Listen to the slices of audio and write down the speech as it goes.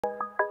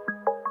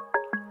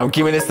I'm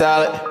keeping it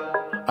solid.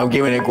 I'm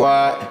keeping it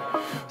quiet.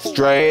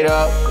 Straight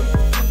up.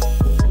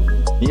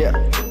 Yeah,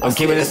 I'm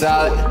keeping it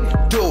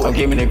solid. Do it. I'm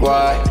keeping it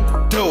quiet.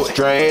 Do it.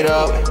 Straight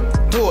up.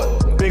 Do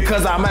it.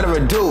 Because I'm out of a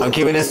do it. I'm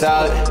keeping it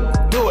solid.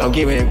 Do it. I'm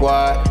keeping it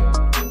quiet.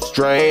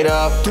 Straight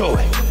up. Do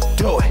it.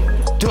 Do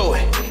it. Do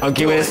it. I'm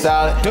keeping it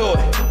solid. Do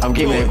it. I'm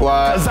keeping it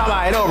quiet. Cause I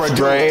might overdo it.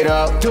 Straight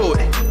up. Do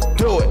it.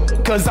 Do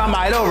it. Cause I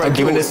might overdo it. I'm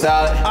keeping it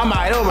solid. I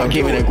might overdo it. I'm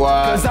keeping it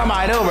quiet. Cause I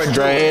might overdo it.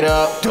 Straight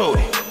up. Do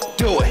it.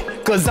 Do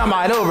it. Cause I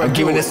might overdo it. I'm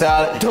keeping it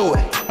solid. Do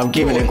it. I'm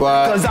keeping it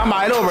quiet. Cause I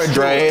might overdo it.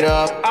 Straight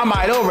up. I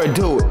might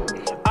overdo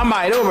it. I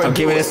might overdo it. I'm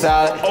keeping it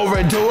solid.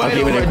 Overdo it. I'm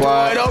keeping it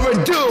quiet.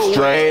 Overdo it.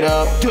 Straight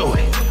up. Do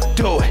it.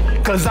 Do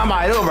it. Cause I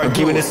might overdo it. I'm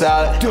keeping it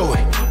solid. Do it.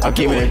 I'm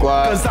keeping it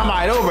quiet. Cause I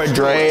might overdo it.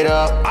 Straight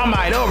up. I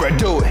might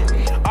overdo it.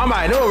 I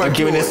might overdo it. I'm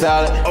keeping it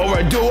solid.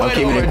 Overdo it. I'm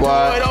keeping it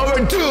quiet.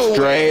 Overdo it.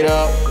 Straight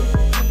up.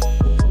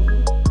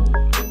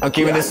 I'm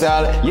keeping it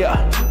solid. Yeah.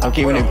 I'm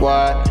keeping it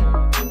quiet.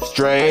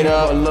 Straight Go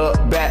up.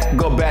 look back,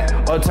 go back,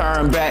 or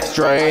turn back.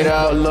 Straight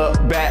up. Go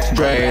look back,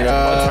 Straight go back,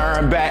 up. or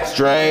turn back.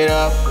 Straight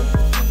up.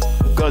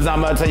 Cause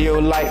I'ma tell you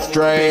like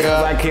Straight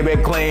because up. I keep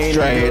it clean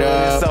Straight and good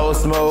up. and so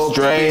smooth.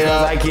 Straight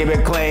because up. I keep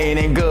it clean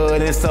and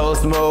good and so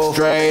smooth.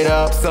 Straight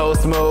up. So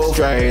smooth.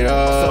 Straight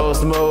So up.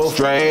 smooth.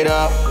 Straight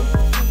up.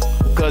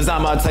 Cause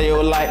I'ma tell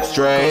you like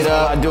Straight 'cause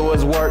all up. I do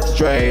is work.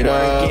 Straight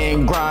up. Work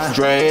and grind.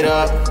 Straight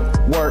up.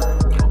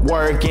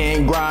 Work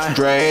and grind.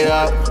 Straight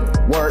up.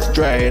 Work.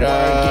 Straight Work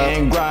up.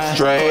 and grind.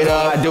 Straight 'Cause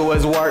all up. I do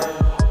is work.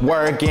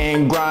 Work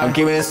and grind. I'm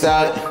keeping it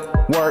solid.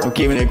 Work. I'm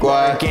keeping it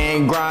quiet. Work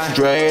and grind.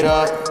 Straight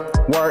up.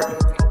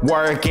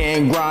 Work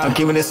and grind. I'm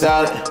keeping it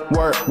solid.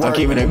 Work. I'm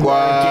keeping it Work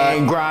quiet.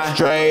 and grind.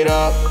 Straight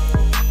up.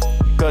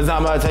 Cause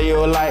I'ma tell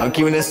you like I'm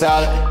keeping it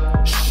solid.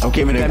 I'm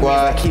keeping it that means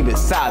I quiet. keep it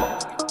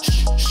solid.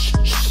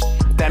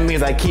 That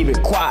means I keep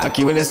it quiet. I'm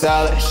keeping it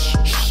solid.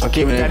 I'm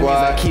keeping it That means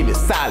I quiet. keep it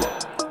solid.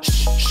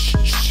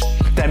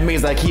 That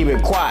means I keep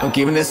it quiet. I'm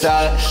keeping it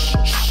solid.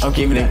 I'm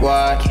keeping it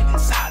quiet. Keep it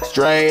solid.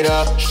 Straight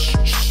up.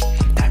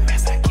 That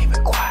means I keep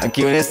it quiet. I'm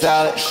keeping it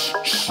solid.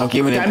 I'm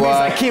keeping it That means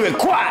I quiet. keep it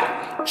quiet.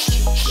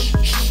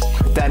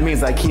 That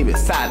means I keep it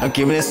solid. I'm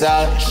keeping it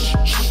solid.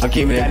 I'm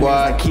keeping it That means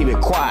I quiet. keep it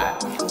quiet.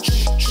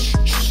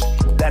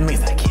 That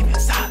means I keep it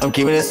solid. I'm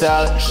keeping it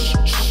solid.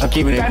 I'm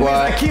keeping it That means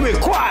I quiet. keep it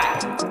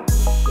quiet.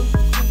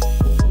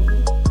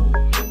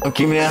 I'm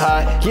keeping it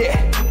hot.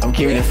 Yeah. I'm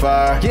keeping it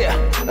fire. Yeah.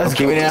 I'm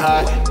keeping it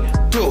hot.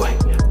 Do it.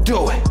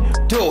 Do it.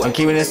 Do I'm it.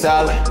 keeping it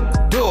solid.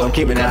 Do it. I'm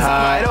keeping it 'Cause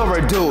I might hot.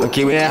 overdo I'm it.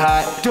 keeping it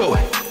hot. Do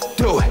it.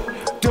 Do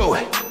it. Do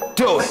it.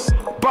 Do it.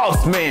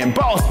 Boss man,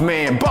 boss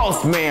man,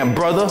 boss man,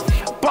 brother.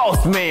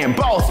 Boss man,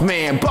 boss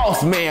man,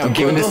 boss man, I'm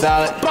keeping it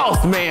brother. solid.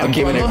 Boss man, I'm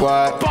keeping it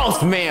brother. quiet.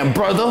 Boss man,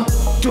 brother.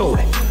 Do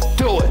it.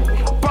 Do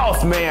it.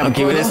 Boss man, I'm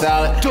keeping it brother.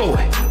 solid. Do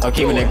it. I'm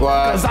keeping Do it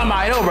quiet. Cause I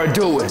might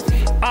overdo it.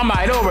 I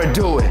might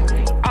overdo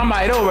it. I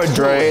might overdo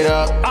Straight it.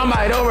 up. I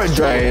might overdo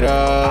Straight it.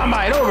 up. I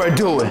might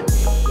overdo it.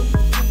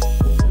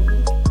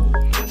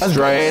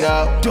 Straight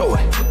up. Do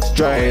it.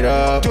 Straight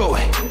up. Do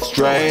it.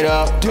 Straight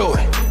up. Do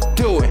it.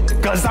 Do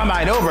it. Cause I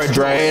might overdo it.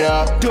 Straight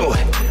up. Do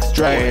it.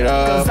 Straight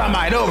Cause up. I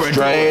might overdo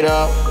Straight it.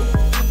 up.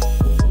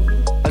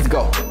 Let's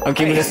go. I'm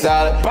keeping it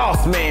solid.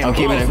 Boss man. I'm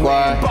keeping boss it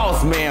quiet. Man,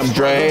 boss man.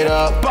 Straight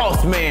brother. up.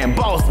 Boss man.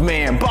 Boss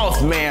man.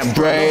 Boss man.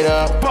 Straight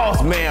brother. up.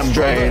 Boss man.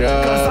 Straight brother.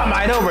 up. Cause I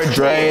might overdo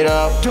Straight it.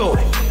 up. Do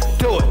it.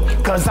 Do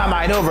it. Cause I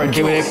might overdo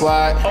keeping it. it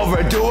quiet.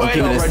 Overdo I'm it.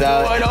 keeping it Overdo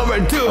solid. it.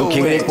 Overdo I'm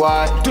keeping it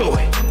quiet. Do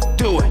it.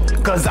 Do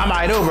it. Cause I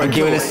might overdo it.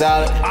 keeping it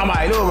solid. I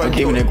might overdo I'm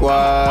keeping it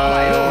quiet. I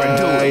might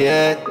overdo it.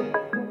 Yeah.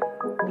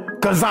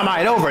 Cause I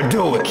might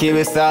overdo it. Keep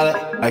it solid.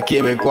 I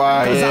keep it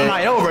Cause I quiet.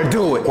 might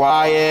overdo it.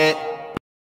 Quiet.